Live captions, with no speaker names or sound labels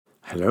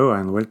Hello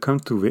and welcome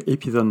to the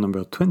episode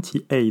number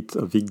 28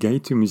 of the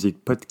Guide to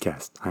Music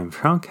podcast. I'm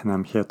Frank and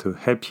I'm here to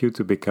help you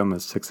to become a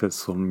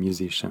successful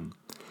musician.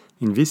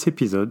 In this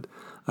episode,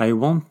 I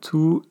want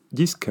to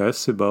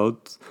discuss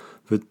about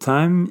the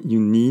time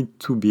you need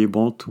to be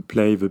able to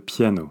play the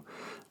piano.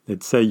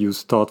 Let's say you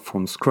start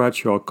from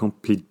scratch, you're a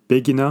complete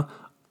beginner.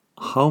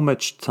 How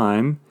much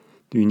time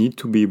do you need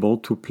to be able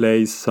to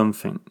play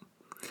something?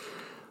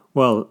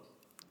 Well,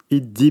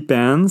 it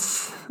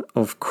depends,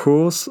 of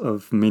course,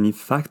 of many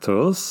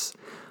factors,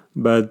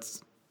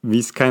 but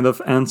this kind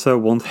of answer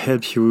won't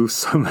help you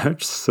so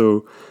much,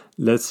 so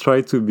let's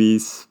try to be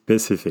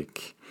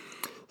specific.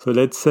 So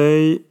let's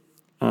say,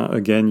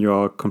 again, you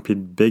are a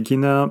complete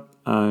beginner,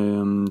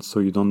 so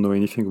you don't know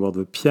anything about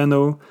the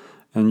piano,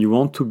 and you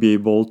want to be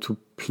able to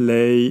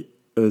play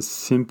a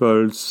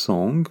simple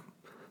song.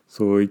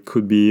 So it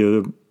could be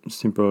a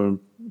simple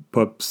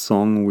pop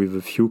song with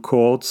a few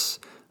chords,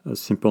 a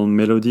simple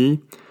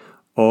melody,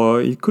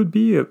 or it could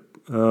be a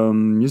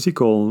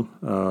musical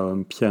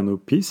piano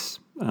piece,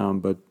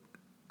 but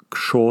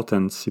short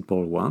and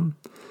simple one.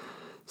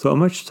 So how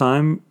much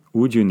time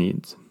would you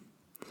need?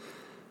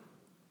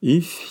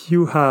 If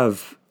you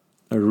have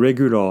a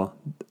regular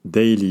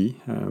daily,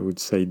 I would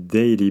say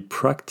daily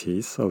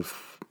practice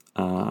of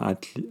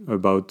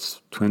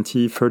about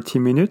 20-30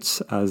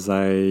 minutes, as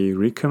I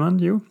recommend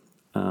you,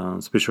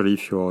 especially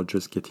if you're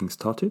just getting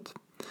started,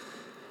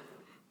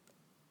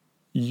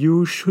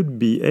 you should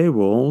be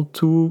able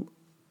to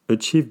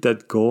achieve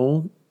that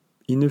goal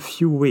in a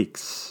few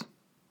weeks.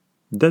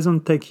 It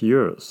doesn't take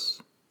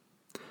years.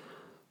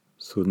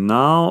 So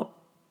now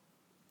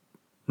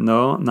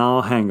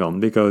hang on,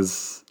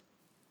 because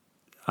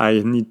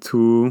I need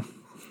to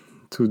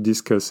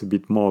discuss a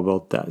bit more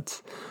about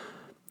that.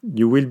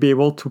 You will be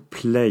able to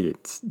play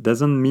it.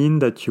 Doesn't mean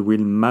that you will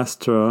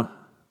master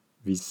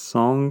the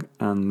song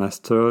and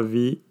master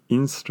the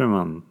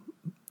instrument.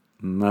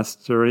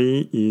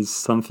 Mastery is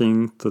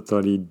something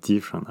totally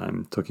different.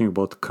 I'm talking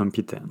about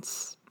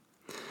competence.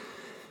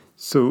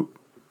 So,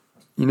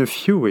 in a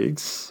few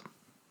weeks,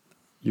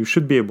 you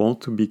should be able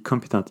to be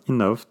competent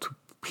enough to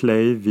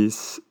play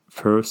this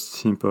first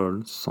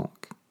simple song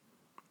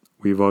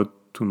without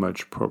too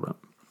much problem.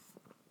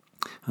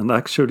 And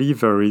actually,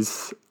 there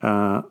is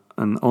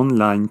an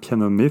online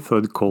piano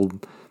method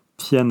called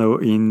Piano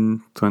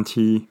in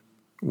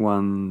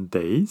 21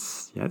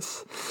 Days.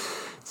 Yes.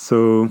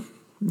 So,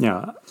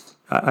 yeah.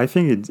 I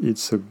think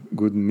it's a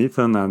good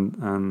method,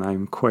 and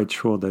I'm quite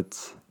sure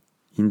that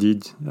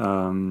indeed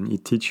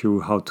it teaches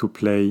you how to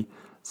play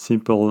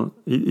simple.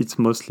 It's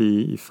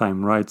mostly, if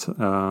I'm right,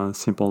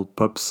 simple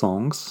pop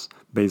songs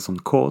based on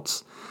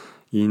chords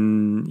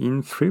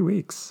in 3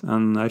 weeks,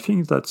 and I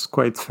think that's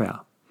quite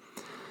fair.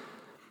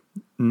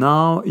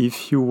 Now,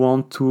 if you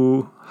want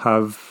to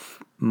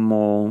have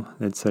more,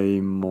 let's say,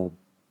 more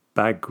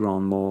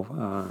background, more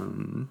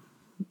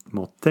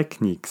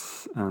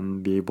techniques,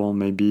 and be able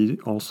maybe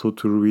also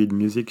to read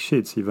music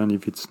sheets, even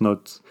if it's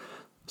not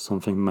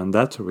something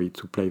mandatory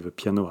to play the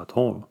piano at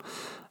all.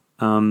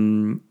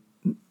 Then,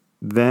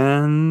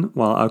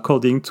 well,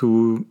 according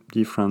to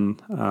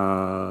different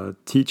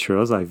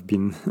teachers, I've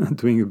been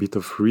doing a bit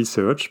of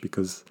research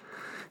because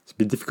it's a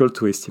bit difficult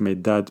to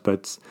estimate that,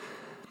 but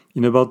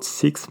in about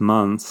 6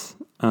 months,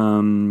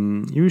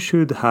 you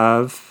should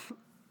have,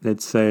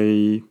 let's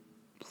say,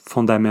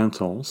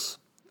 fundamentals.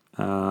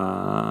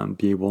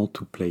 Be able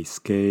to play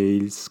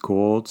scales,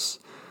 chords,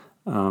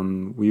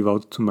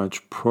 without too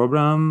much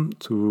problem,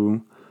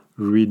 to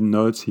read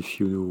notes if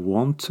you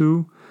want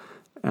to,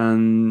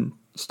 and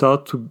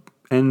start to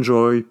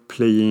enjoy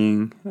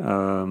playing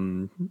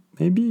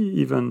maybe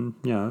even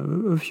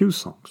a few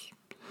songs.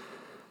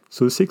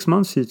 So 6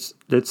 months, it's,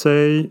 let's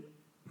say,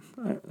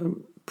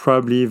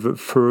 probably the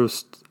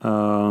first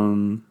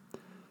time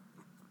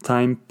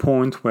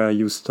point where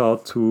you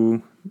start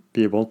to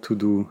be able to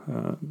do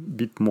a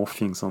bit more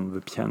things on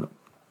the piano.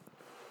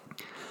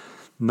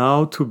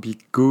 Now, to be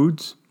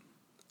good,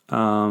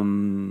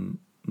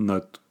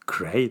 not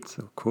great,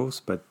 of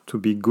course, but to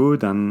be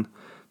good and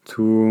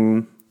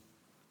to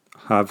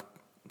have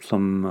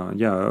some,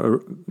 an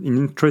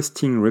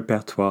interesting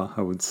repertoire,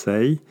 I would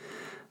say,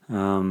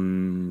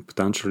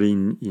 potentially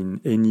in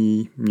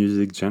any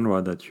music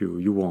genre that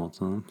you want.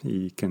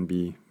 It can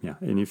be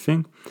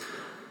anything.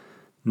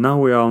 Now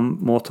we are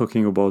more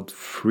talking about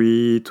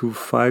 3 to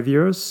 5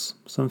 years,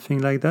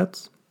 something like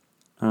that.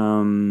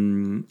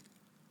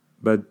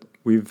 But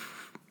with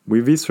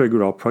this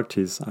regular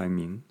practice, I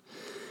mean,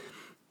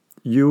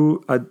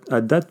 you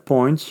at that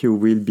point you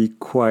will be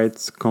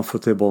quite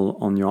comfortable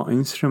on your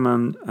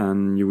instrument,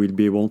 and you will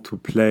be able to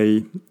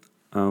play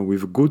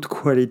with good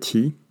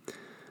quality.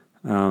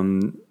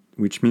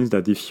 Which means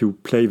that if you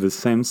play the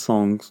same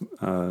song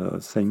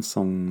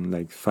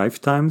like 5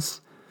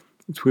 times,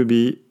 it will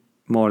be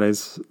more or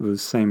less the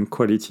same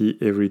quality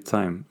every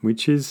time,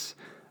 which is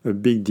a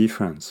big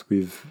difference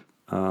with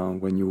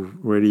when you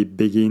really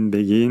begin,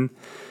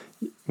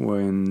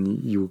 when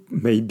you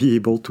may be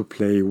able to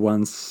play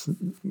once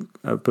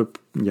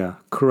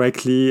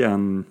correctly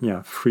and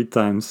 3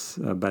 times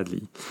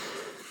badly.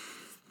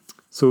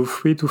 So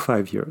 3 to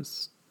 5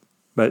 years.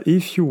 But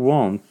if you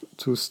want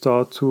to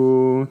start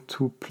to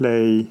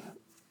play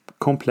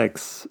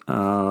complex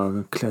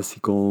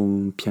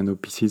classical piano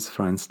pieces,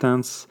 for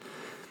instance,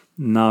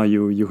 now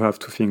you have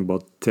to think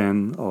about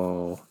 10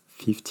 or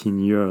 15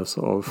 years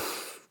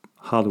of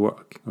hard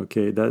work.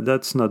 Okay,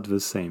 that's not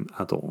the same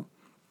at all.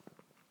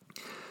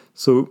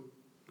 So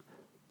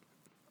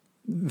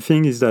the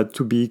thing is that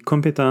to be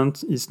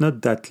competent is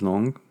not that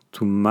long.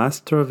 To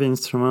master the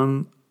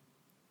instrument,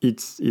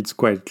 it's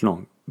quite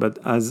long. But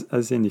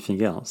as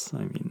anything else,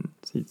 I mean,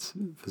 it's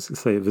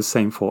the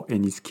same for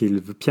any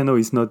skill. The piano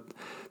is not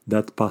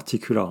that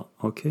particular.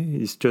 Okay,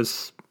 it's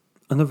just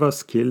another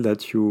skill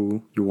that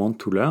you want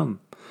to learn.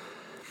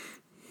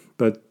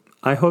 But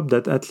I hope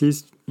that at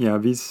least,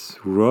 this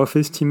rough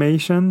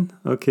estimation,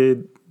 okay,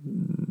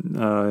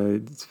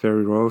 it's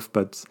very rough,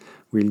 but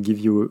will give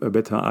you a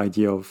better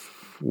idea of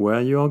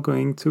where you are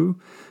going to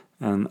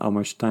and how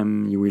much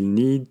time you will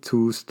need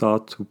to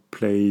start to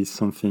play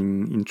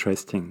something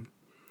interesting.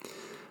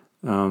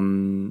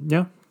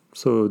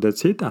 So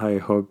that's it. I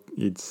hope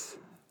it's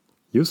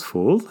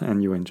useful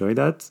and you enjoy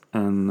that,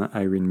 and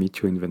I will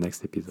meet you in the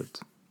next episode.